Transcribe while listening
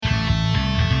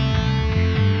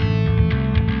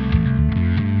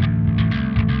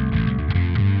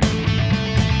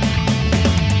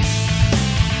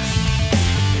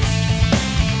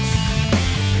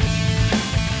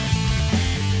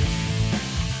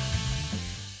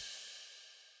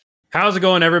How's it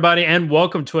going, everybody? And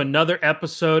welcome to another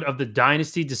episode of the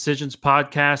Dynasty Decisions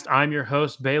Podcast. I'm your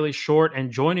host, Bailey Short,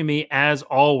 and joining me, as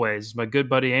always, is my good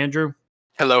buddy Andrew.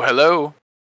 Hello, hello.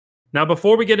 Now,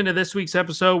 before we get into this week's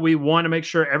episode, we want to make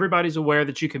sure everybody's aware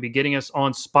that you can be getting us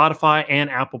on Spotify and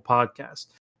Apple Podcasts.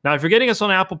 Now, if you're getting us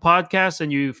on Apple Podcasts and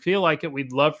you feel like it,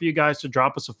 we'd love for you guys to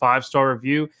drop us a 5-star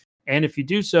review. And if you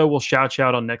do so, we'll shout you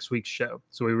out on next week's show.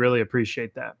 So we really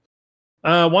appreciate that.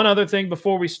 One other thing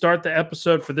before we start the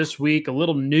episode for this week, a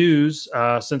little news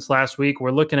since last week.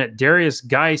 We're looking at Darius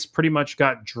Geis pretty much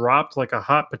got dropped like a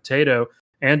hot potato.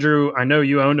 Andrew, I know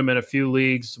you owned him in a few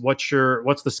leagues. What's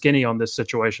the skinny on this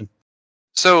situation?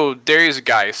 So Darius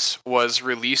Geis was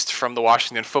released from the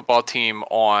Washington football team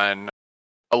on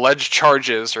alleged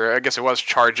charges, or I guess it was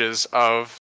charges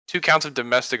of 2 counts of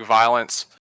domestic violence,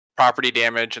 property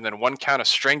damage, and then 1 count of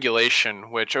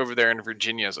strangulation, which over there in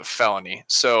Virginia is a felony.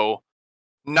 So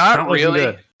not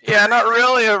really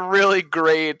a really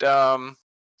great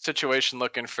situation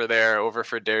looking for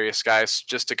Darius Geis.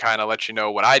 Just to kind of let you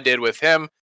know what I did with him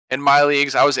in my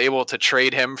leagues, I was able to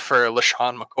trade him for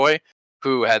LaShawn McCoy,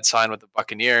 who had signed with the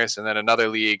Buccaneers. And then another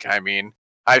league, I mean,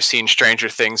 I've seen stranger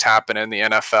things happen in the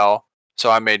NFL, so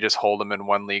I may just hold him in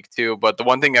one league too. But the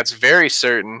one thing that's very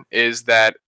certain is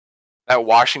that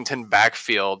Washington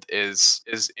backfield is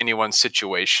anyone's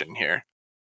situation here.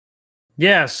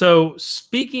 Yeah, so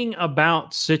speaking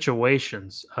about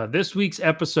situations, this week's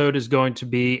episode is going to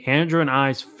be Andrew and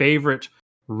I's favorite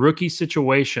rookie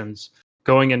situations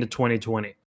going into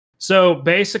 2020. So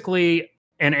basically,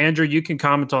 and Andrew, you can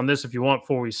comment on this if you want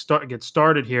before we get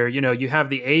started here. You know, you have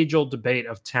the age-old debate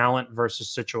of talent versus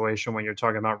situation when you're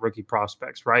talking about rookie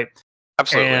prospects, right?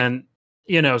 Absolutely. And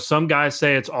you know, some guys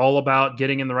say it's all about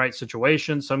getting in the right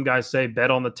situation. Some guys say bet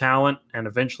on the talent, and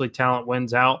eventually talent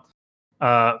wins out.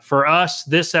 For us,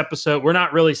 this episode, we're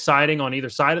not really siding on either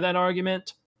side of that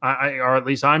argument, or at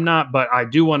least I'm not. But I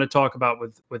do want to talk about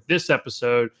with this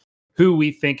episode who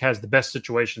we think has the best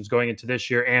situations going into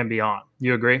this year and beyond.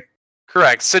 You agree?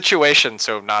 Correct. Situation.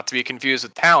 So not to be confused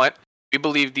with talent. We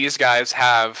believe these guys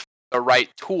have the right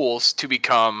tools to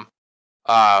become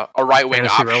a right wing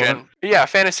option. Relevant? Yeah,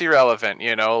 fantasy relevant.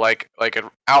 You know, like an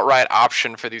outright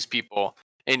option for these people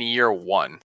in year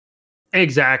one.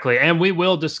 Exactly. And we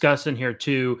will discuss in here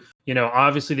too, you know,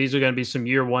 obviously these are going to be some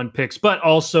year one picks, but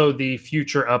also the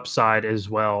future upside as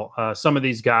well. Some of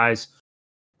these guys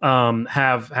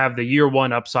have the year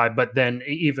one upside, but then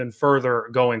even further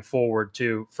going forward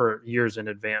too for years in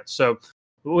advance. So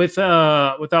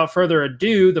without further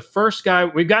ado, the first guy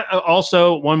we've got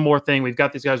also one more thing. We've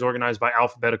got these guys organized by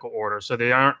alphabetical order. So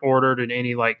they aren't ordered in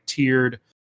any like tiered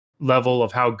level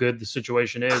of how good the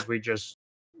situation is. We just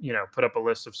put up a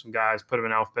list of some guys, put them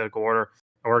in alphabetical order,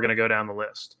 and we're going to go down the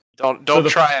list. Don't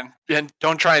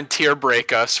try and tier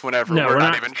break us whenever we're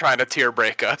not even trying to tier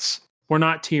break us. We're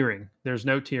not tiering. There's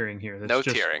no tiering here. That's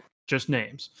tiering. Just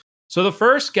names. So the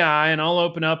first guy, and I'll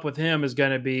open up with him, is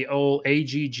going to be old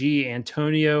AGG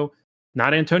Antonio,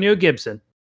 not Antonio Gibson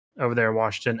over there in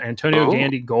Washington, Antonio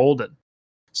Gandy Golden.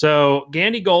 So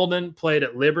Gandy Golden played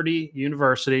at Liberty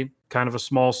University, kind of a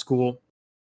small school.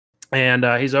 And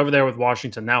he's over there with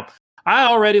Washington. Now, I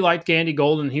already liked Gandy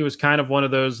Golden. He was kind of one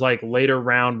of those like later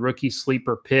round rookie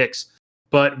sleeper picks.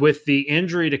 But with the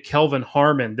injury to Kelvin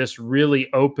Harmon, this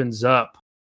really opens up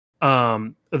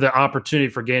the opportunity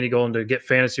for Gandy Golden to get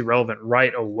fantasy relevant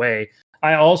right away.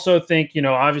 I also think,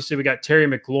 obviously we got Terry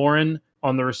McLaurin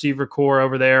on the receiver core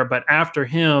over there. But after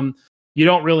him, you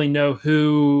don't really know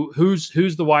who's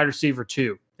the wide receiver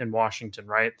two in Washington,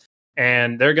 right?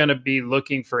 And they're going to be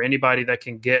looking for anybody that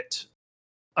can get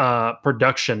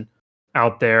production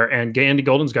out there. And Gandy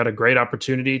Golden's got a great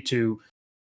opportunity to,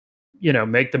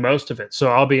 make the most of it.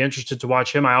 So I'll be interested to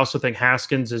watch him. I also think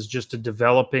Haskins is just a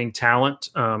developing talent.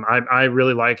 I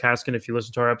really like Haskins. If you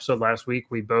listen to our episode last week,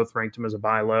 we both ranked him as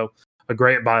a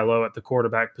great buy low at the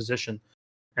quarterback position.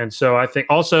 And so I think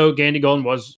also Gandy Golden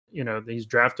was, he's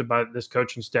drafted by this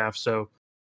coaching staff. So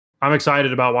I'm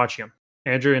excited about watching him.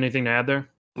 Andrew, anything to add there?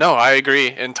 No, I agree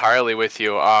entirely with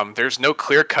you. There's no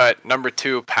clear-cut number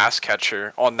 2 pass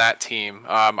catcher on that team.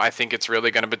 I think it's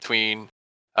really going to be between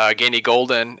Gandy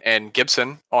Golden and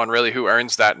Gibson on really who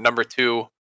earns that number 2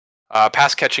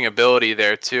 pass catching ability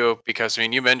there too. Because I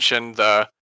mean, you mentioned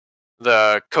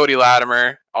the Cody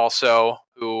Latimer also,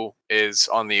 who is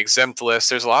on the exempt list.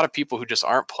 There's a lot of people who just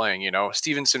aren't playing.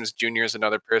 Steven Sims Jr. is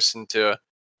another person to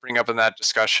bring up in that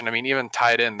discussion. I mean, even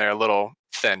tied in, they're a little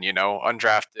thin,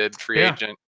 undrafted free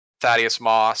agent Thaddeus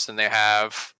Moss, and they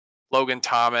have Logan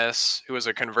Thomas, who is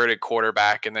a converted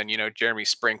quarterback, and then, Jeremy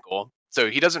Sprinkle. So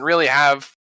he doesn't really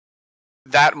have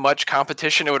that much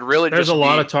competition. It would really There's just a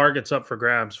lot be of targets up for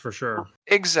grabs for sure.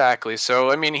 exactly.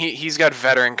 So I mean, he's got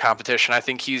veteran competition. I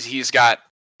think he's got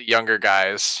the younger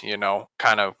guys,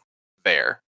 kind of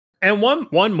there. And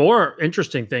one more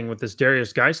interesting thing with this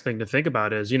Darius Geis thing to think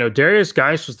about is, Darius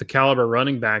Geis was the caliber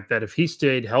running back that if he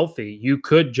stayed healthy, you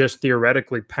could just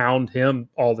theoretically pound him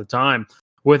all the time.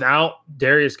 Without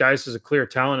Darius Geis as a clear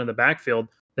talent in the backfield,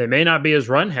 they may not be as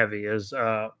run heavy as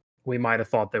we might have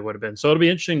thought they would have been. So it'll be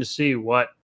interesting to see what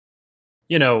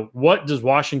does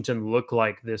Washington look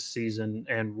like this season,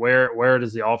 and where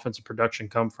does the offensive production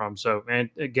come from? So, and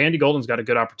Gandy Golden's got a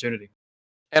good opportunity.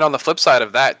 And on the flip side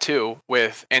of that, too,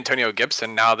 with Antonio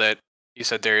Gibson, now that you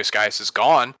said Darius Geis is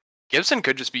gone, Gibson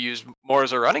could just be used more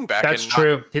as a running back. That's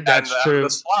true. That's true. The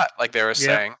slot, like they were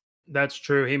saying. That's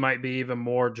true. He might be even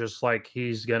more just like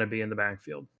he's going to be in the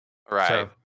backfield. Right.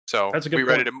 So that's a good we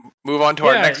point. ready to move on to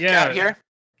our next guy here?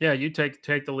 Yeah, you take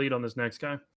the lead on this next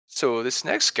guy. So this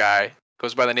next guy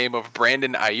goes by the name of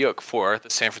Brandon Ayuk for the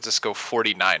San Francisco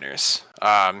 49ers.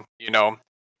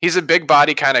 He's a big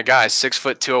body kind of guy,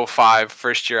 6'2", 205,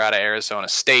 first year out of Arizona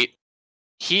State.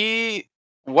 He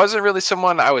wasn't really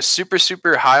someone I was super,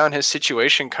 super high on his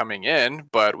situation coming in,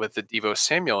 but with the Deebo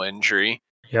Samuel injury,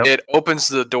 it opens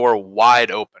the door wide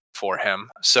open for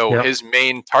him. So his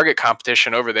main target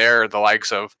competition over there are the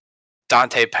likes of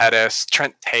Dante Pettis,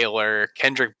 Trent Taylor,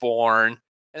 Kendrick Bourne,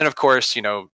 and of course,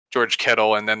 George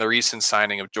Kittle, and then the recent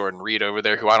signing of Jordan Reed over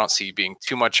there, who I don't see being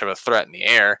too much of a threat in the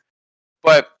air.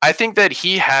 But I think that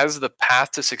he has the path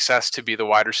to success to be the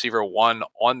wide receiver one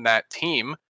on that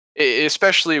team,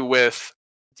 especially with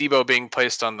Deebo being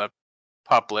placed on the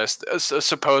PUP list.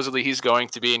 Supposedly he's going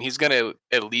to be, and he's going to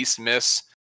at least miss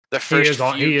the first few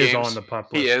games. He is on the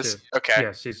PUP list. He is? Too. Okay.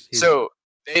 Yes, he's so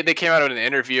they came out in an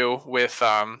interview with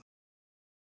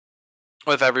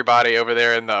everybody over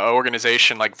there in the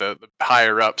organization, like the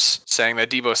higher ups, saying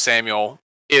that Deebo Samuel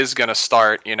is going to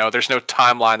start. There's no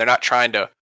timeline. They're not trying to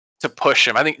push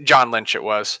him. I think John Lynch it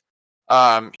was.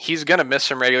 He's going to miss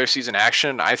some regular season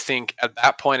action. I think at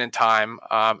that point in time,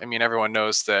 everyone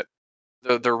knows that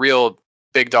the real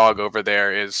big dog over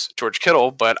there is George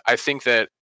Kittle, but I think that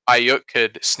Ayuk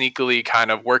could sneakily kind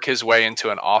of work his way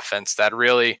into an offense that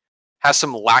really has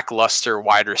some lackluster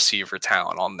wide receiver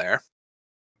talent on there.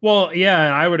 Well,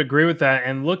 yeah, I would agree with that.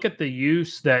 And look at the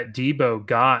use that Deebo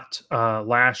got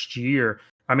last year.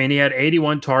 He had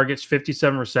 81 targets,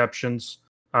 57 receptions,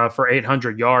 for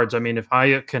 800 yards. If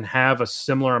Ayuk can have a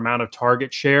similar amount of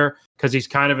target share, because he's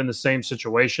kind of in the same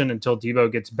situation until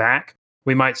Deebo gets back,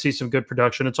 we might see some good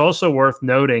production. It's also worth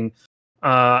noting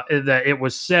that it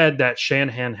was said that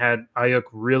Shanahan had Ayuk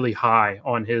really high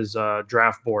on his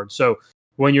draft board. So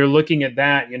when you're looking at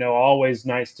that, always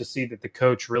nice to see that the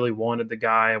coach really wanted the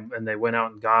guy and they went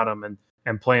out and got him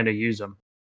and plan to use him.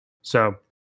 So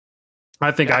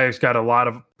I think Ayuk's got a lot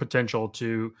of potential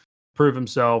to prove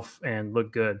himself and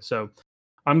look good. So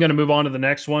I'm going to move on to the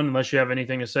next one, unless you have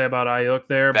anything to say about Ayuk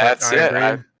there. That's it.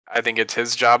 I think it's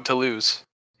his job to lose.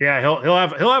 Yeah,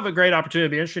 he'll have a great opportunity.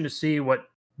 It'll be interesting to see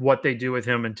what they do with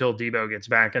him until Deebo gets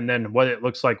back, and then what it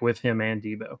looks like with him and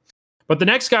Deebo. But the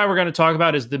next guy we're going to talk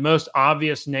about is the most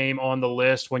obvious name on the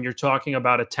list when you're talking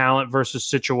about a talent versus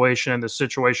situation, and the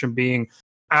situation being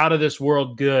out of this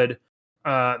world good.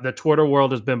 The Twitter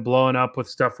world has been blowing up with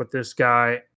stuff with this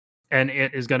guy, and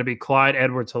it is going to be Clyde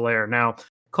Edwards-Helaire. Now,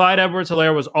 Clyde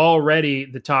Edwards-Helaire was already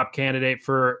the top candidate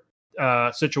for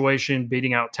situation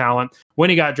beating out talent when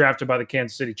he got drafted by the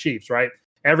Kansas City Chiefs, right?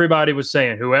 Everybody was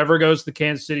saying whoever goes to the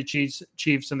Kansas City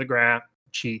Chiefs in the draft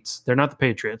cheats. They're not the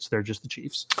Patriots. They're just the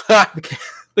Chiefs.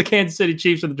 The Kansas City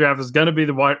Chiefs in the draft is going to be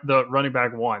the running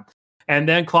back one. And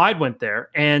then Clyde went there.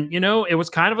 And, it was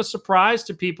kind of a surprise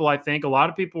to people, I think. A lot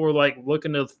of people were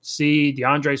looking to see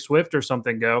DeAndre Swift or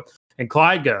something go. And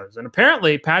Clyde goes. And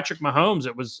apparently Patrick Mahomes,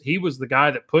 he was the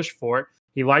guy that pushed for it.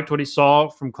 He liked what he saw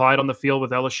from Clyde on the field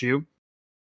with LSU.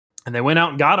 And they went out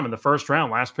and got him in the first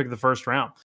round, last pick of the first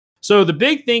round. So the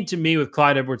big thing to me with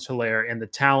Clyde Edwards-Helaire and the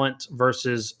talent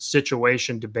versus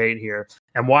situation debate here,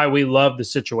 and why we love the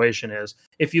situation, is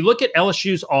if you look at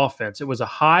LSU's offense, it was a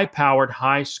high-powered,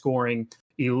 high-scoring,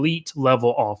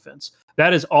 elite-level offense.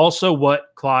 That is also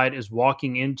what Clyde is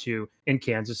walking into in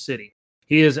Kansas City.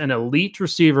 He is an elite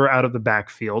receiver out of the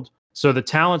backfield, so the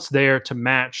talent's there to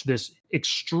match this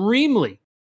extremely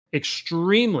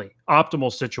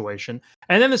optimal situation.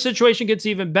 And then the situation gets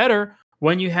even better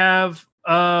when you have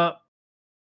I'm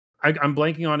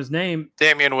blanking on his name.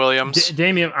 Damian Williams.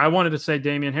 I wanted to say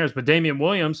Damian Harris, but Damian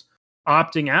Williams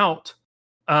opting out,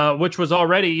 which was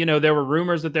already, there were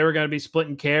rumors that they were going to be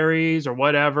splitting carries or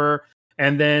whatever.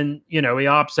 And then, he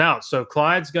opts out. So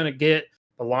Clyde's going to get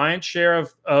the lion's share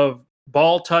of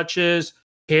ball touches,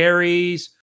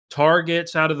 carries,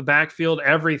 targets out of the backfield,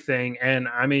 everything. And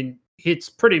I mean, it's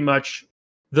pretty much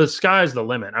the sky's the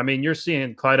limit. I mean, you're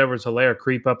seeing Clyde Edwards-Helaire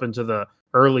creep up into the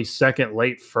early second,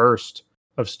 late first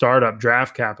of startup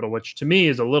draft capital, which to me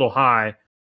is a little high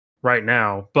right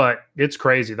now, but it's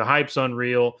crazy. The hype's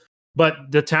unreal, but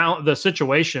the talent, the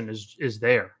situation is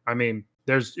there. I mean,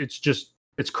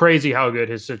 it's crazy how good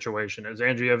his situation is.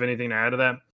 Andrew, you have anything to add to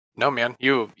that? No, man,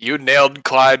 you nailed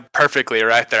Clyde perfectly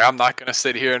right there. I'm not going to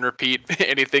sit here and repeat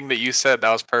anything that you said.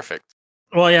 That was perfect.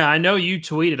 Well, yeah, I know you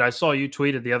tweeted. I saw you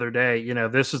tweeted the other day. You know,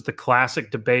 this is the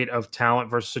classic debate of talent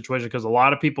versus situation because a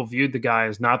lot of people viewed the guy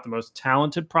as not the most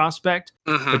talented prospect,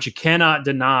 but you cannot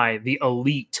deny the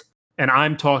elite, and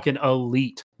I'm talking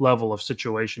elite level of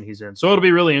situation he's in. So it'll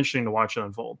be really interesting to watch it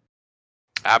unfold.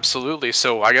 Absolutely.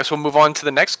 So I guess we'll move on to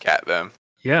the next cat then.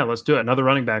 Yeah, let's do it. Another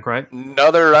running back, right?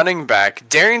 Another running back,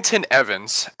 Darrington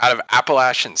Evans out of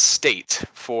Appalachian State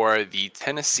for the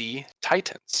Tennessee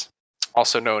Titans,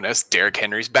 also known as Derrick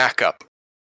Henry's backup.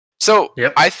 So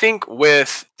I think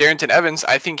with Darrington Evans,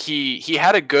 I think he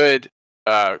had a good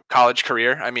college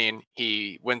career. I mean,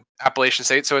 he went Appalachian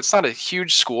State, so it's not a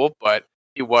huge school, but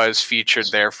he was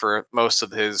featured there for most of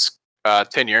his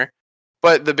tenure.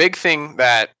 But the big thing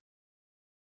that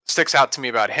sticks out to me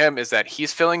about him is that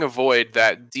he's filling a void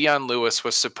that Dion Lewis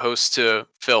was supposed to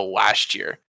fill last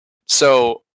year.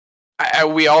 So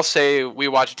we all say we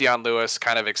watched Dion Lewis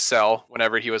kind of excel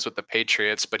whenever he was with the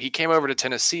Patriots, but he came over to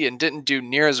Tennessee and didn't do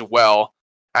near as well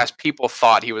as people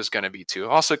thought he was going to be too.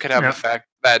 Also could have the fact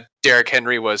that Derrick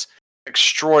Henry was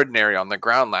extraordinary on the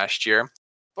ground last year.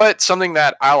 But something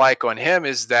that I like on him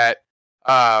is that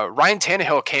Ryan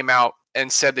Tannehill came out and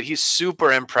said that he's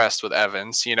super impressed with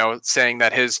Evans, you know, saying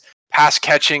that his pass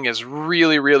catching is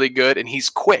really, really good and he's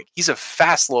quick. He's a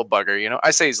fast little bugger, you know.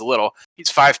 I say he's little.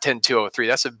 He's 5'10", 203.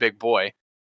 That's a big boy.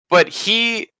 But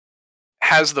he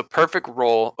has the perfect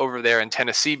role over there in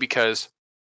Tennessee because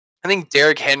I think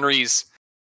Derrick Henry's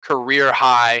career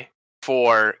high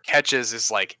for catches is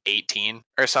like 18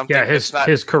 or something. Yeah,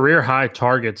 his career high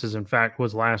targets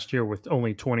was last year with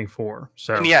only 24.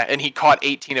 So and he caught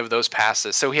 18 of those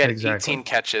passes. So he had 18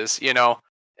 catches, you know.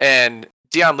 And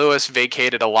Dion Lewis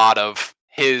vacated a lot of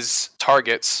his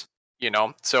targets, you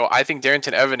know. So I think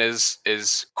Darrington Evans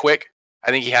is quick. I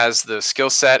think he has the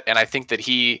skill set, and I think that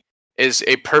he is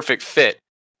a perfect fit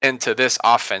into this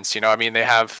offense. You know, I mean, they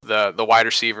have the wide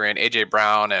receiver in AJ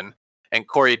Brown and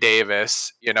Corey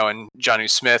Davis, you know, and Jonnu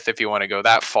Smith, if you want to go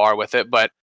that far with it. But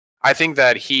I think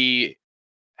that he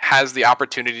has the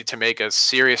opportunity to make a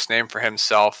serious name for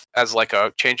himself as like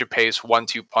a change of pace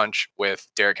 1-2 punch with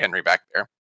Derrick Henry back there.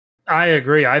 I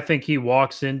agree. I think he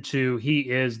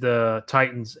is the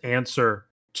Titans' answer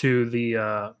to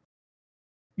the,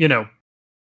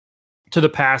 to the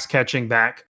pass catching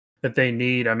back that they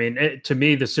need. I mean, to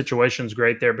me, the situation's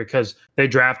great there because they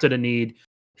drafted a need.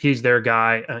 He's their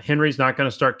guy. Henry's not going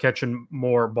to start catching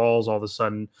more balls all of a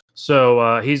sudden.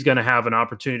 So he's going to have an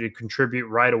opportunity to contribute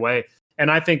right away. And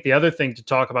I think the other thing to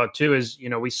talk about too is, you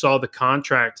know, we saw the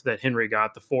contract that Henry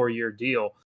got, the 4-year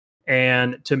deal.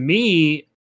 And to me,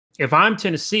 if I'm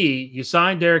Tennessee, you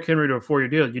sign Derrick Henry to a 4-year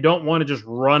deal. You don't want to just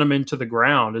run him into the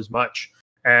ground as much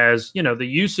as, you know, the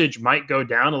usage might go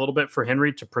down a little bit for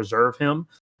Henry to preserve him.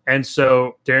 And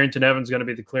so Darrington Evans is going to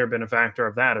be the clear benefactor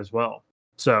of that as well.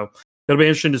 So it'll be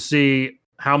interesting to see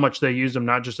how much they use him,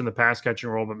 not just in the pass catching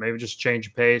role, but maybe just change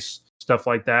of pace, stuff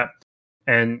like that.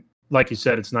 And like you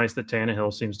said, it's nice that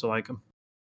Tannehill seems to like him.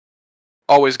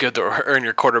 Always good to earn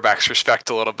your quarterback's respect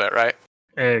a little bit, right?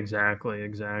 Exactly.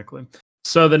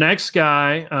 So the next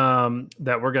guy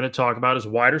that we're going to talk about is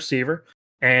wide receiver,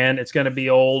 and it's going to be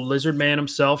old lizard man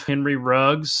himself, Henry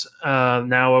Ruggs,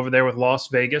 now over there with Las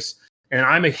Vegas. And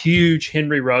I'm a huge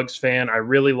Henry Ruggs fan. I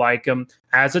really like him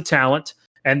as a talent.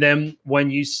 And then when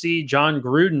you see John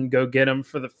Gruden go get him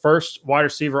for the first wide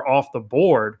receiver off the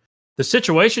board, the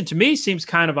situation to me seems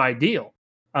kind of ideal.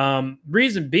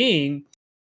 Reason being,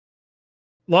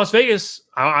 Las Vegas,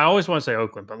 I always want to say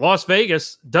Oakland, but Las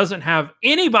Vegas doesn't have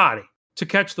anybody to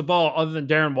catch the ball other than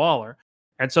Darren Waller.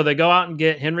 And so they go out and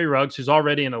get Henry Ruggs, who's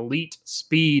already an elite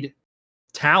speed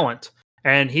talent.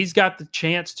 And he's got the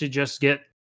chance to just get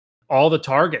all the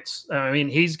targets. I mean,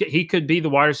 he could be the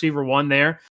wide receiver one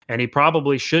there, and he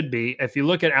probably should be. If you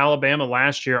look at Alabama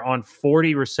last year, on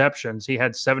 40 receptions, he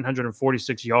had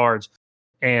 746 yards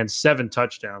and 7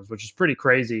 touchdowns, which is pretty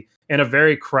crazy in a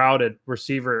very crowded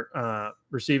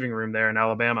receiving room there in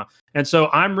Alabama. And so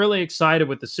I'm really excited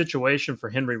with the situation for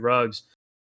Henry Ruggs.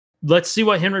 Let's see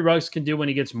what Henry Ruggs can do when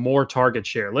he gets more target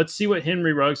share. Let's see what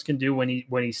Henry Ruggs can do when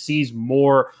he sees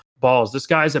more balls. This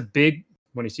guy's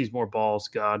when he sees more balls,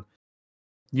 God.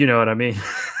 You know what I mean?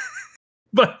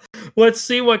 But let's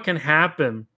see what can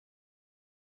happen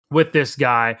with this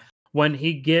guy when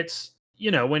he gets,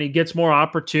 when he gets more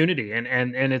opportunity, and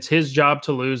it's his job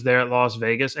to lose there at Las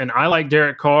Vegas. And I like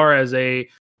Derek Carr as a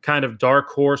kind of dark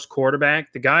horse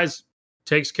quarterback. The guy's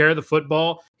takes care of the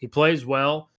football. He plays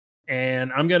well.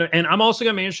 And I'm also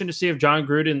gonna be interested to see if John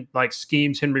Gruden like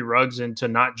schemes Henry Ruggs into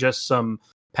not just some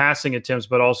passing attempts,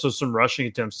 but also some rushing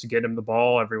attempts to get him the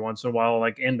ball every once in a while,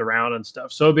 like end around and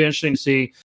stuff. So it'll be interesting to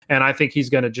see. And I think he's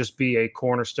going to just be a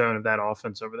cornerstone of that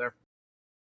offense over there.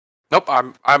 Nope,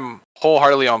 I'm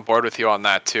wholeheartedly on board with you on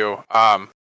that too.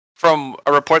 From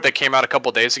a report that came out a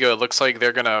couple days ago, it looks like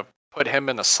they're gonna put him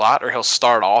in the slot, or he'll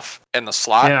start off in the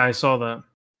slot. Yeah, I saw that.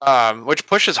 Which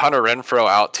pushes Hunter Renfrow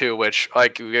out too. Which,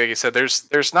 like you said,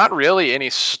 there's not really any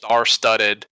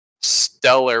star-studded,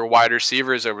 stellar wide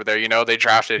receivers over there. They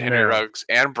drafted Henry Ruggs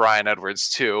and Bryan Edwards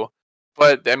too.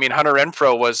 But I mean, Hunter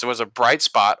Renfrow was a bright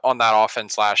spot on that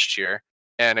offense last year.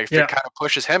 And if it kind of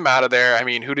pushes him out of there, I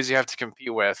mean, who does he have to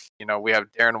compete with? We have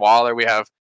Darren Waller, we have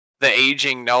the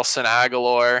aging Nelson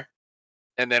Aguilar,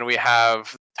 and then we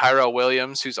have Tyrell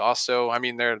Williams, who's also, I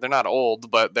mean, they're not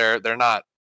old, but they're not.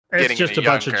 It's just a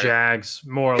bunch of Jags,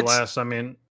 more or less. I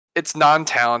mean, it's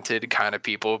non-talented kind of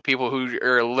people who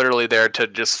are literally there to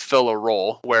just fill a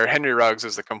role. Where Henry Ruggs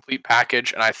is the complete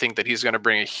package, and I think that he's going to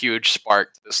bring a huge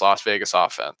spark to this Las Vegas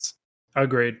offense.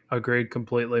 Agreed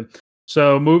completely.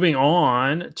 So moving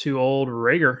on to old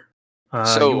Reagor.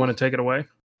 You want to take it away?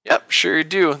 Yep, sure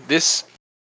do. This,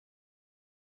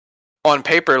 on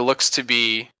paper, looks to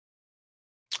be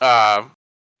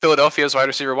Philadelphia's wide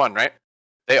receiver 1, right?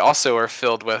 They also are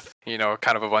filled with,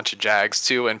 kind of a bunch of Jags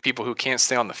too, and people who can't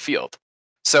stay on the field.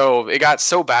 So it got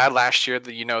so bad last year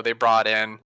that, they brought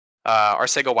in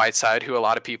Arcega-Whiteside, who a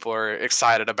lot of people are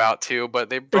excited about too, but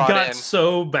they brought in... It got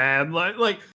so bad.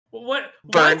 Like what?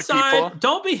 Whiteside, people.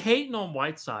 Don't be hating on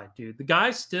Whiteside, dude. The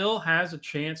guy still has a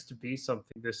chance to be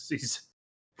something this season.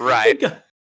 Right.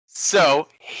 So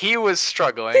he was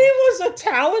struggling. He was a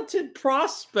talented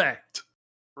prospect.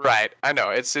 Right. I know.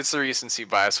 It's the recency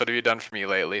bias. What have you done for me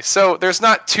lately? So there's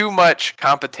not too much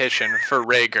competition for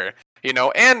Reagor,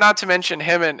 and not to mention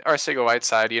him and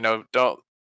Arcega-Whiteside,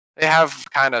 they have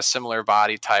kind of similar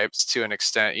body types to an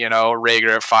extent,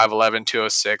 Reagor at 5'11",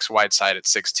 206, Whiteside at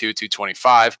 6'2",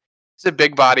 225. He's a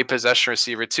big body possession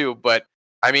receiver too, but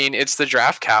I mean, it's the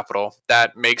draft capital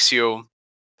that makes you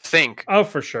think. Oh,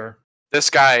 for sure. This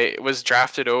guy was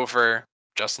drafted over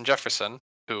Justin Jefferson,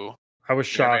 who I was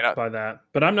shocked by that,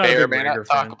 but I'm not a big Reagor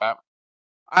fan.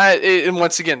 And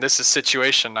once again, this is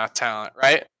situation, not talent,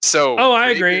 right? So, I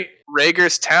agree.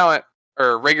 Reagor's talent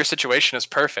or Reagor's situation is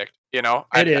perfect.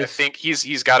 I think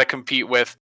he's got to compete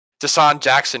with Deshaun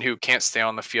Jackson, who can't stay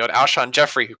on the field, Alshon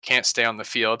Jeffrey, who can't stay on the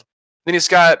field. Then he's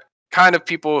got kind of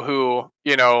people who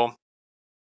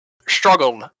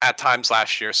struggled at times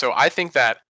last year. So I think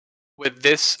that with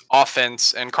this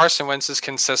offense, and Carson Wentz is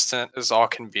consistent as all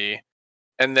can be.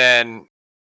 And then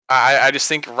I just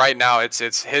think right now it's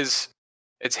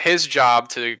his job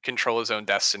to control his own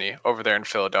destiny over there in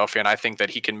Philadelphia, and I think that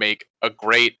he can make a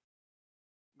great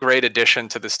addition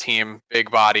to this team.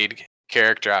 Big-bodied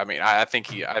character. I mean, I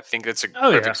think it's a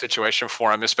perfect situation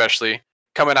for him, especially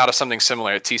coming out of something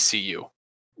similar at TCU.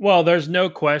 Well, there's no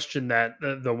question that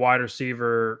the wide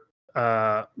receiver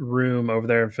room over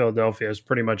there in Philadelphia is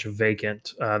pretty much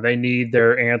vacant. They need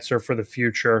their answer for the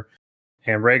future.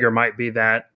 And Reagor might be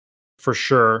that for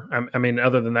sure. I mean,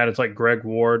 other than that, it's like Greg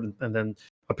Ward. And then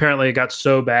apparently it got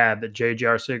so bad that J.J.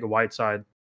 Arcega-Whiteside,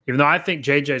 even though I think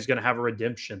J.J. is going to have a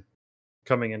redemption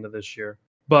coming into this year.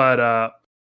 But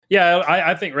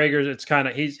I think Reagor, it's kind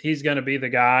of, he's going to be the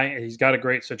guy. He's got a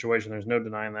great situation. There's no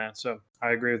denying that. So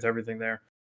I agree with everything there.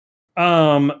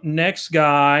 Next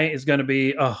guy is going to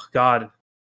be, oh God,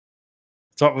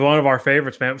 it's one of our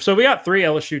favorites, man. So we got 3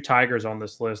 LSU Tigers on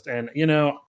this list, and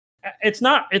it's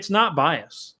not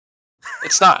bias.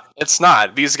 It's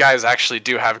not. These guys actually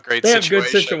do have great situations. They have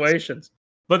good situations.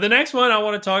 But the next one I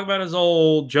want to talk about is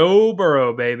old Joe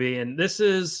Burrow, baby. And this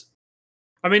is,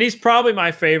 I mean, he's probably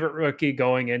my favorite rookie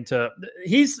going into,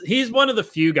 he's one of the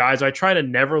few guys, I try to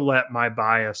never let my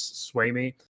bias sway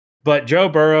me. But Joe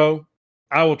Burrow,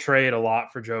 I will trade a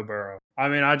lot for Joe Burrow. I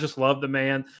mean, I just love the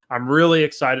man. I'm really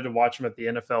excited to watch him at the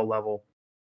NFL level.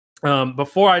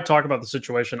 Before I talk about the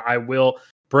situation, I will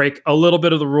break a little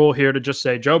bit of the rule here to just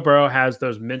say Joe Burrow has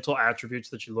those mental attributes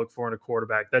that you look for in a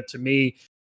quarterback. That to me,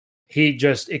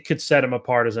 it could set him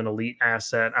apart as an elite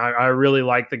asset. I really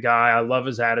like the guy. I love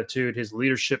his attitude, his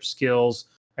leadership skills.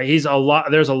 He's a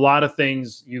lot. There's a lot of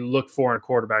things you look for in a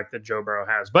quarterback that Joe Burrow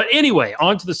has. But anyway,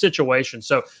 on to the situation.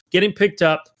 So getting picked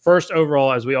up first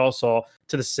overall, as we all saw,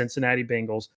 to the Cincinnati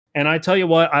Bengals. And I tell you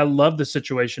what, I love the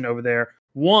situation over there.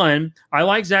 One, I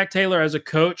like Zach Taylor as a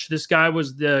coach. This guy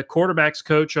was the quarterback's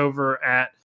coach over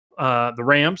at the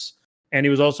Rams, and he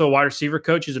was also a wide receiver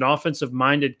coach. He's an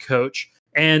offensive-minded coach.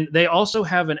 And they also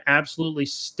have an absolutely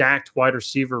stacked wide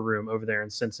receiver room over there in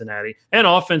Cincinnati, and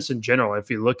offense in general, if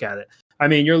you look at it. I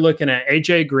mean, you're looking at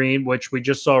AJ Green, which we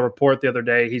just saw a report the other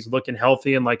day. He's looking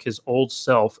healthy and like his old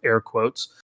self, air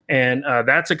quotes. And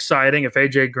that's exciting if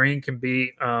AJ Green can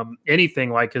be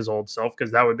anything like his old self,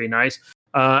 because that would be nice.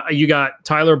 You got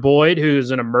Tyler Boyd,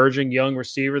 who's an emerging young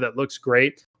receiver that looks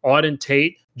great. Auden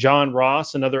Tate, John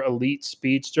Ross, another elite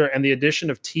speedster, and the addition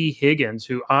of T. Higgins,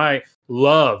 who I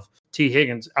love. T.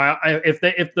 Higgins.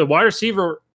 If the wide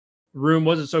receiver room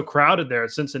wasn't so crowded there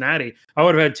at Cincinnati, I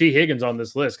would have had T. Higgins on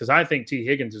this list because I think T.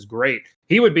 Higgins is great.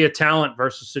 He would be a talent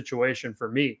versus situation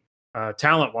for me,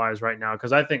 talent-wise right now,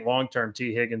 because I think long-term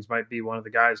T. Higgins might be one of the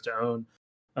guys to own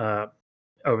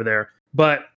over there.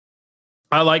 But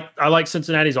I like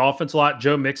Cincinnati's offense a lot.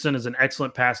 Joe Mixon is an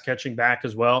excellent pass-catching back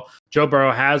as well. Joe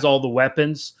Burrow has all the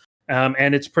weapons.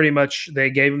 And it's pretty much they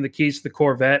gave him the keys to the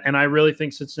Corvette. And I really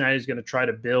think Cincinnati is going to try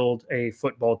to build a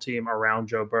football team around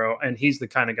Joe Burrow. And he's the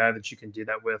kind of guy that you can do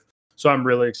that with. So I'm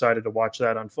really excited to watch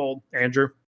that unfold. Andrew?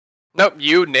 Nope,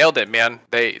 you nailed it, man.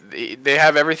 They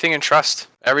have everything in trust.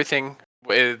 Everything.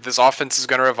 This offense is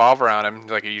going to revolve around him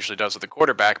like it usually does with the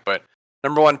quarterback. But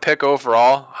number 1 pick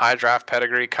overall, high draft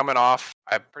pedigree coming off.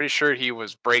 I'm pretty sure he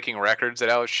was breaking records at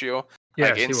LSU.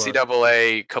 Yes, like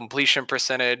NCAA completion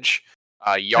percentage.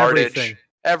 Yardage,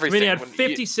 everything. I mean, he had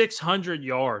 5,600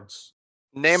 yards.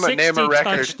 Name a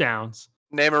record. Touchdowns.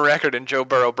 Name a record, and Joe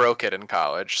Burrow broke it in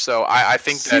college. So I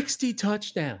think 60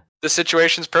 touchdowns. The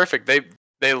situation's perfect.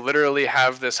 They literally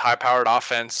have this high-powered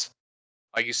offense,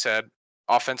 like you said,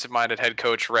 offensive-minded head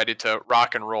coach ready to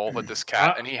rock and roll with this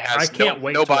cat, and he has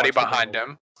nobody behind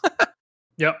him.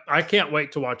 Yep, I can't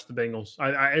wait to watch the Bengals.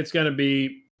 It's going to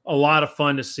be a lot of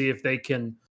fun to see if they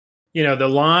can. You know, the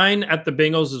line at the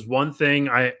Bengals is one thing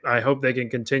I hope they can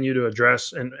continue to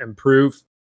address and improve.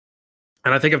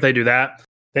 And I think if they do that,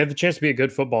 they have the chance to be a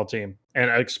good football team. And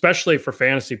especially for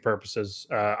fantasy purposes,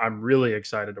 I'm really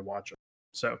excited to watch them.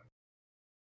 So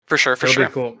for sure. Be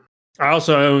cool. I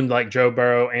also own like Joe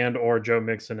Burrow and or Joe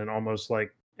Mixon in almost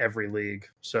like every league.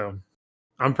 So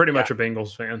I'm pretty much a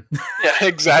Bengals fan. Yeah,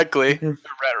 exactly.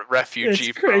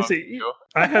 Refugee. It's crazy.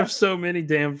 I have so many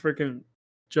damn freaking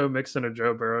Joe Mixon or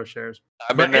Joe Burrow shares.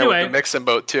 I've been there with the Mixon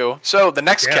boat too. So the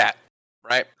next cat,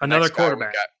 right? Another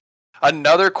quarterback.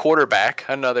 Another quarterback,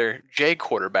 another J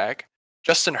quarterback,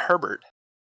 Justin Herbert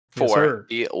for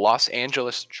the Los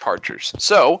Angeles Chargers.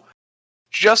 So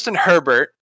Justin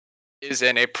Herbert is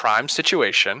in a prime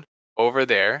situation over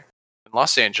there in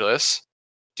Los Angeles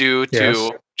due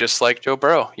to just like Joe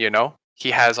Burrow, you know,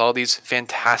 he has all these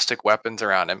fantastic weapons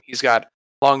around him. He's got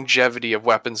longevity of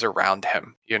weapons around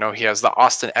him. You know, he has the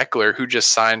Austin Eckler who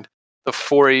just signed the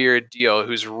 4-year deal,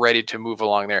 who's ready to move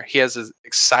along there. He has an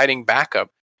exciting backup.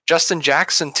 Justin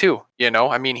Jackson too, you know,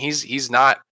 I mean, he's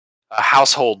not a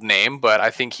household name, but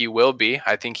I think he will be.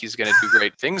 I think he's going to do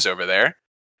great things over there.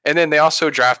 And then they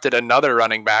also drafted another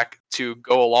running back to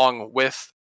go along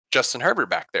with Justin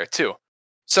Herbert back there too.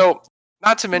 So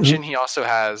not to mention he also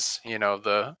has, you know,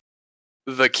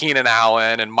 the Keenan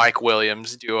Allen and Mike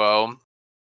Williams duo.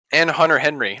 And Hunter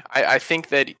Henry. I think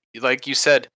that, like you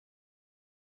said,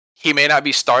 he may not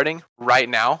be starting right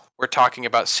now. We're talking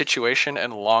about situation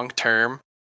and long-term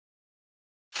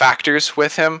factors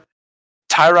with him.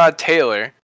 Tyrod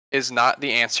Taylor is not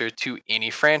the answer to any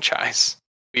franchise.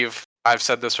 I've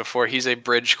said this before. He's a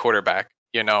bridge quarterback.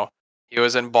 You know, he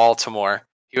was in Baltimore.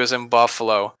 He was in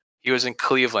Buffalo. He was in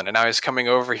Cleveland. And now he's coming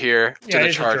over here to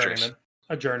the Chargers.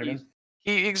 A journeyman.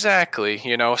 Exactly.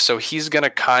 You know, so he's going to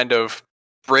kind of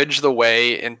bridge the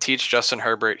way and teach Justin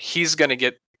Herbert. He's going to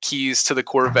get keys to the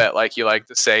Corvette, like you like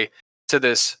to say, to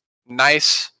this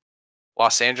nice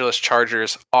Los Angeles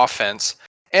Chargers offense.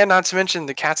 And not to mention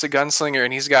the cat's a gunslinger,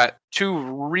 and he's got 2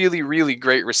 really, really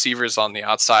great receivers on the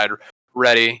outside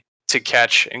ready to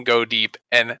catch and go deep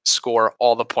and score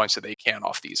all the points that they can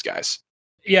off these guys.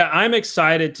 Yeah, I'm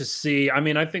excited to see. I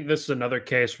mean, I think this is another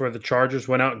case where the Chargers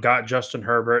went out and got Justin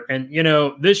Herbert. And, you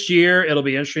know, this year it'll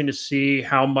be interesting to see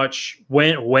how much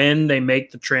when they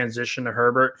make the transition to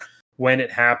Herbert, when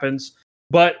it happens.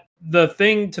 But the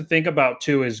thing to think about,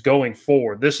 too, is going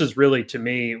forward. This is really, to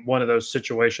me, one of those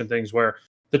situation things where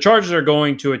the Chargers are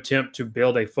going to attempt to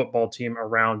build a football team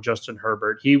around Justin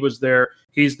Herbert. He's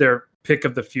their pick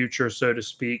of the future, so to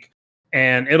speak.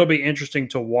 And it'll be interesting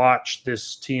to watch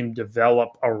this team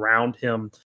develop around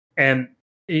him. And,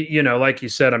 like you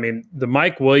said, I mean, the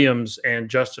Mike Williams and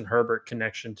Justin Herbert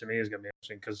connection to me is going to be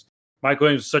interesting because Mike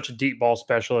Williams is such a deep ball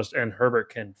specialist, and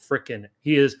Herbert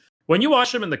he is, when you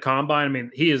watch him in the combine, I mean,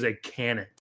 he is a cannon.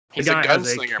 He's a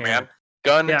gunslinger, man.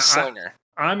 Gunslinger. Yeah,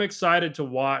 I'm excited to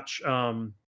watch,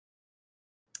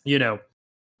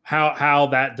 how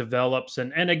that develops.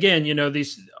 And again,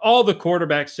 all the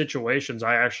quarterback situations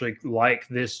I actually like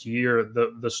this year,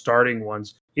 the starting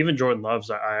ones, even Jordan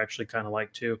Love's I actually kind of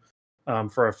like too,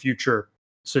 for a future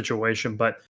situation.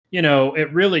 But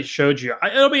it really showed you.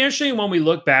 It'll be interesting when we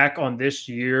look back on this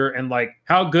year and like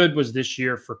how good was this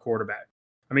year for quarterback.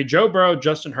 I mean, Joe Burrow,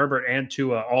 Justin Herbert, and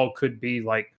Tua all could be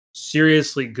like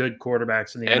seriously good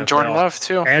quarterbacks in the NFL. And Jordan Love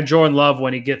too. And Jordan Love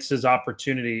when he gets his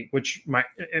opportunity, which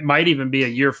might even be a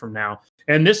year from now.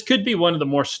 And this could be one of the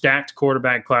more stacked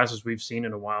quarterback classes we've seen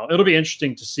in a while. It'll be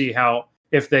interesting to see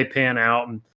if they pan out.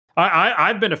 And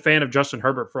I've been a fan of Justin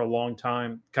Herbert for a long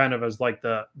time, kind of as like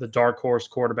the dark horse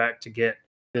quarterback to get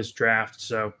this draft.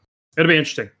 So it'll be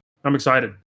interesting. I'm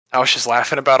excited. I was just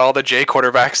laughing about all the J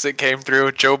quarterbacks that came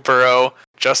through: Joe Burrow,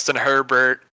 Justin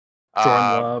Herbert,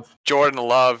 Jordan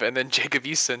Love, and then Jacob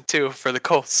Eason too for the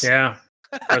Colts. Yeah,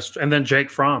 and then Jake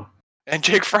Fromm. And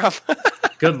Jake Fromm.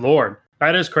 Good Lord,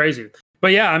 that is crazy.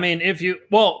 But yeah, I mean, and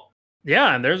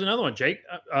there's another one.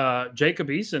 Jacob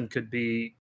Eason could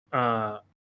be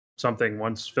something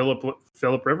once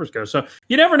Phillip Rivers goes. So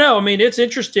you never know. I mean, it's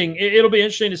interesting. It'll be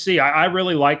interesting to see. I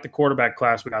really like the quarterback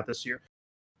class we got this year.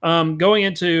 Going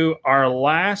into our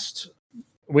last,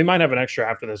 we might have an extra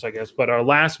after this, I guess, but our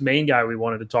last main guy we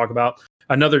wanted to talk about,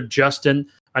 another Justin,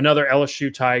 another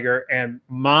LSU Tiger, and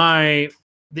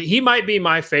he might be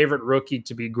my favorite rookie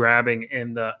to be grabbing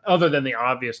other than the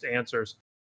obvious answers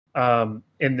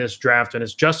in this draft, and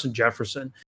it's Justin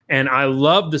Jefferson. And I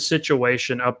love the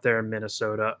situation up there in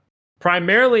Minnesota.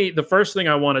 Primarily, the first thing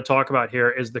I want to talk about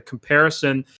here is the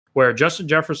comparison where Justin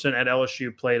Jefferson at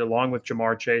LSU played along with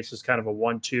Ja'Marr Chase is kind of a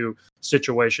 1-2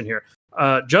 situation here.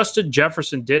 Justin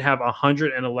Jefferson did have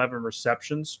 111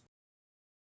 receptions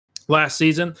last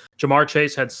season. Ja'Marr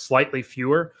Chase had slightly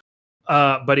fewer,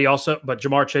 but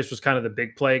Ja'Marr Chase was kind of the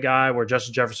big play guy, where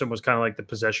Justin Jefferson was kind of like the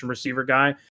possession receiver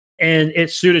guy. And it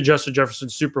suited Justin Jefferson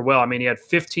super well. I mean, he had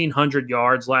 1,500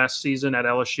 yards last season at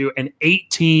LSU and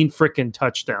 18 freaking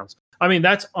touchdowns. I mean,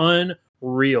 that's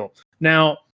unreal.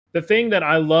 Now, the thing that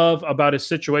I love about his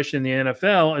situation in the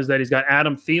NFL is that he's got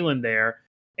Adam Thielen there.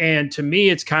 And to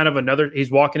me, it's kind of he's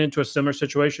walking into a similar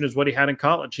situation as what he had in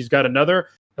college. He's got another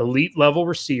elite level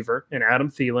receiver in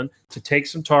Adam Thielen to take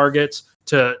some targets,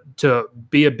 to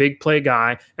be a big play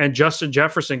guy. And Justin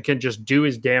Jefferson can just do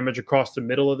his damage across the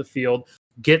middle of the field,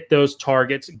 get those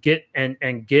targets, get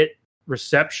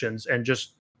receptions, and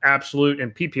just absolute,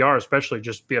 and PPR especially,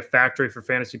 just be a factory for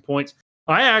fantasy points.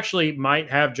 I actually might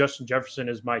have Justin Jefferson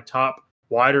as my top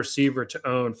wide receiver to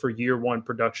own for year one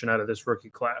production out of this rookie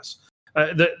class.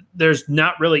 There's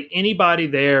not really anybody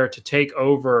there to take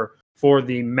over for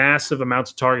the massive amounts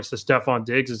of targets that Stephon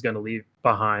Diggs is going to leave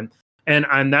behind.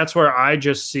 And that's where I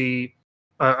just see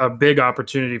a big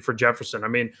opportunity for Jefferson. I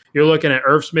mean, you're looking at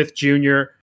Irv Smith Jr.,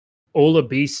 Ola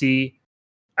BC,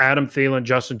 Adam Thielen,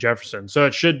 Justin Jefferson. So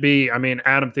it should be, I mean,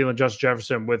 Adam Thielen, Justin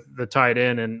Jefferson with the tight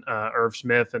end and Irv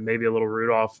Smith and maybe a little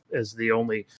Rudolph as the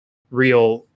only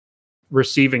real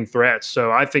receiving threats.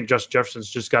 So I think Justin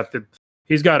Jefferson's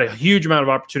he's got a huge amount of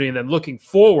opportunity. And then looking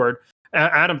forward,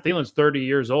 Adam Thielen's 30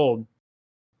 years old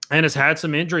and has had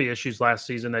some injury issues last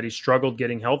season that he struggled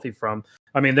getting healthy from.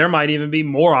 I mean, there might even be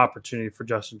more opportunity for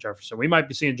Justin Jefferson. We might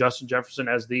be seeing Justin Jefferson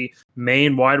as the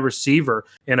main wide receiver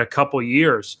in a couple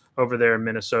years over there in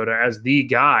Minnesota as the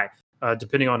guy,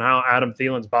 depending on how Adam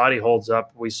Thielen's body holds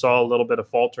up. We saw a little bit of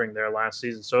faltering there last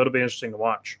season, so it'll be interesting to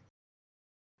watch.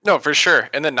 No, for sure.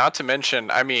 And then not to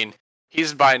mention, I mean,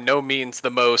 he's by no means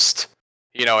the most,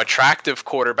 attractive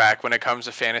quarterback when it comes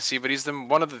to fantasy, but he's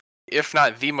one of the, if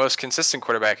not the most consistent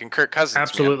quarterback in Kirk Cousins.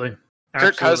 Absolutely. Man.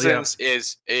 Kirk Cousins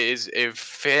is a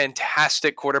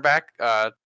fantastic quarterback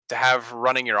to have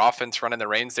running your offense, running the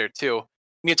reins there too.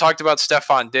 And you talked about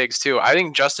Stephon Diggs too. I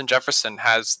think Justin Jefferson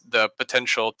has the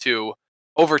potential to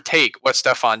overtake what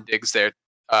Stephon Diggs there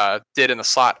did in the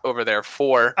slot over there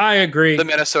for I agree. The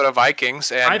Minnesota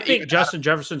Vikings. And I think Justin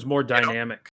Jefferson's more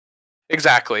dynamic.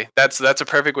 Exactly. That's a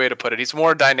perfect way to put it. He's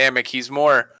more dynamic. He's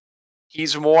more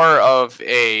of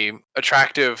a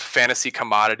attractive fantasy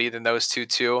commodity than those two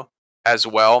too as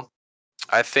well.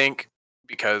 I think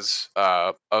because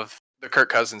of the Kirk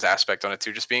Cousins aspect on it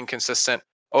too, just being consistent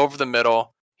over the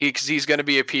middle. He's going to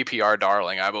be a PPR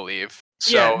darling, I believe.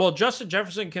 So, yeah, well, Justin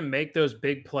Jefferson can make those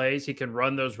big plays. He can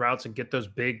run those routes and get those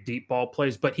big deep ball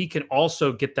plays, but he can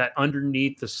also get that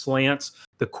underneath, the slants,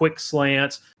 the quick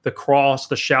slants, the cross,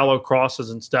 the shallow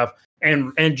crosses and stuff,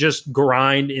 and just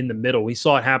grind in the middle. We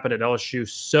saw it happen at LSU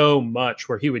so much,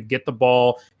 where he would get the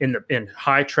ball in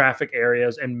high traffic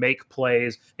areas and make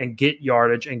plays and get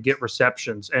yardage and get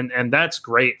receptions, and that's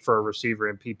great for a receiver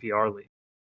in PPR league.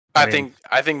 I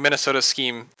think Minnesota's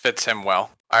scheme fits him well.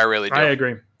 I really do.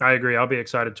 I agree. I'll be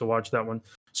excited to watch that one.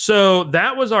 So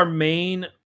that was our main.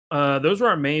 Those were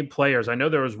our main players. I know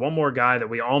there was one more guy that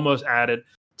we almost added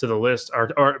to the list,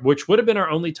 which would have been our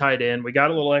only tight end. We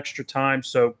got a little extra time,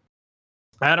 so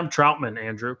Adam Troutman,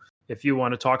 Andrew, if you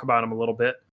want to talk about him a little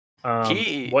bit,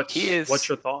 what's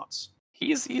your thoughts?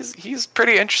 He's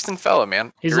pretty interesting fellow,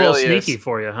 man. He's a little sneaky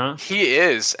for you, huh? He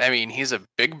is. I mean, he's a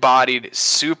big-bodied,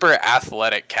 super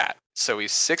athletic cat. So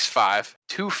he's 6'5",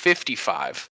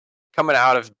 255, coming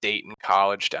out of Dayton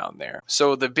College down there.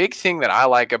 So the big thing that I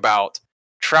like about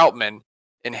Troutman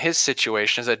in his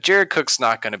situation is that Jared Cook's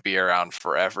not going to be around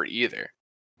forever either.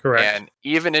 Correct. And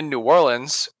even in New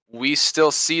Orleans, we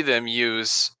still see them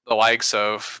use the likes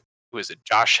of,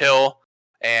 Josh Hill,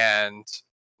 and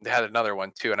they had another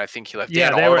one too, and I think he left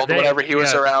Dan Arnold, whatever he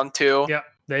was around too. Yeah,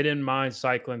 they didn't mind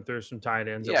cycling through some tight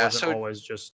ends. It wasn't always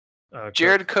just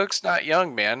Jared Cook's not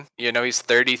young, man. He's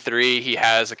 33. He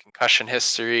has a concussion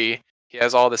history. He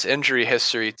has all this injury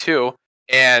history too,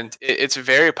 and it's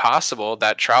very possible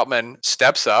that Troutman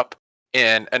steps up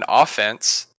in an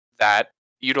offense that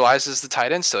utilizes the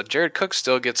tight end still. Jared Cook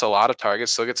still gets a lot of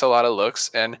targets, still gets a lot of looks,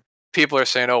 and people are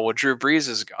saying, oh, well, Drew Brees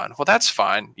is gone. Well, that's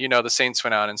fine. The Saints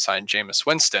went out and signed Jameis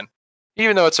Winston.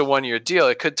 Even though it's a one-year deal,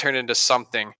 it could turn into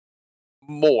something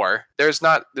more. There's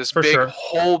not this big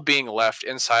hole being left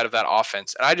inside of that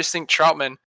offense. And I just think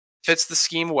Troutman fits the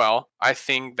scheme well. I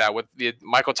think that with the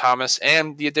Michael Thomas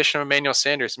and the addition of Emmanuel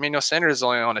Sanders is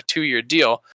only on a 2-year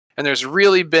deal, and there's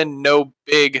really been no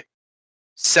big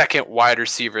second wide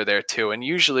receiver there too. And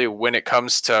usually when it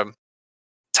comes to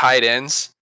tight ends,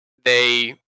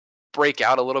 they break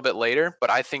out a little bit later, but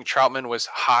I think Troutman was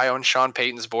high on Sean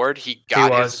Payton's board. He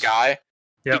got his guy.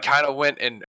 Yep. He kind of went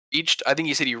and reached. I think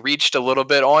he said he reached a little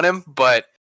bit on him, but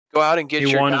go out and get your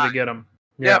guy. He wanted to get him.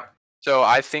 Yep. So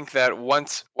I think that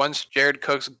once Jared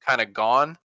Cook's kind of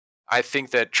gone, I think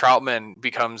that Troutman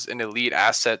becomes an elite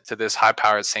asset to this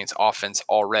high-powered Saints offense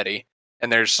already, and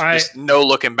there's just no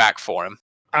looking back for him.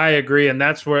 I agree, and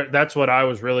that's what I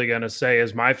was really going to say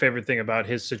is my favorite thing about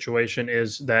his situation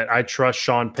is that I trust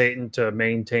Sean Payton to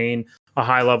maintain a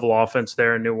high-level offense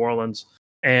there in New Orleans,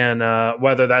 and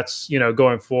whether that's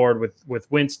going forward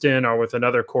with Winston or with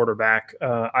another quarterback,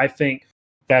 I think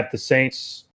that the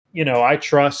Saints, I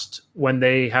trust when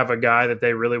they have a guy that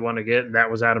they really want to get, and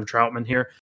that was Adam Troutman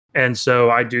here. And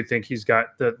so I do think he's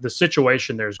got the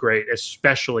situation there is great,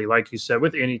 especially like you said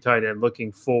with any tight end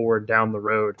looking forward down the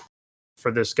road. For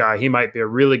this guy, he might be a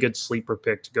really good sleeper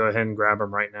pick to go ahead and grab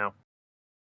him right now.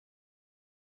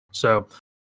 So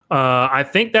I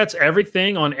think that's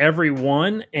everything on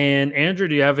everyone. And Andrew,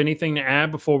 do you have anything to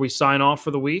add before we sign off for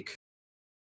the week?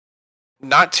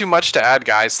 Not too much to add,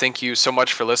 guys. Thank you so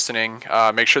much for listening.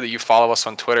 Make sure that you follow us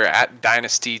on Twitter at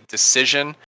Dynasty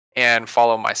Decision and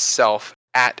follow myself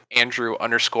at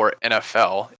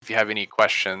Andrew_NFL if you have any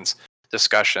questions,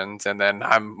 discussions, and then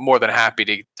I'm more than happy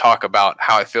to talk about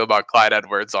how I feel about Clyde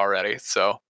Edwards already.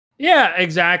 So yeah,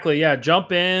 exactly. Yeah,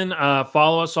 jump in,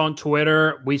 follow us on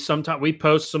Twitter. We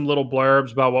post some little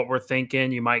blurbs about what we're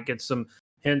thinking. You might get some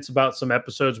hints about some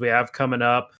episodes we have coming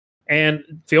up, and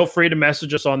feel free to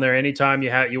message us on there anytime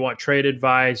you want trade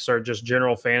advice or just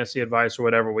general fantasy advice or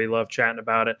whatever. We love chatting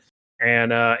about it,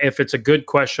 and if it's a good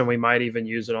question, we might even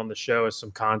use it on the show as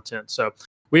some content. So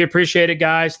we appreciate it,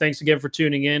 guys. Thanks again for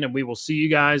tuning in, and we will see you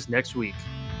guys next week.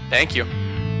 Thank you.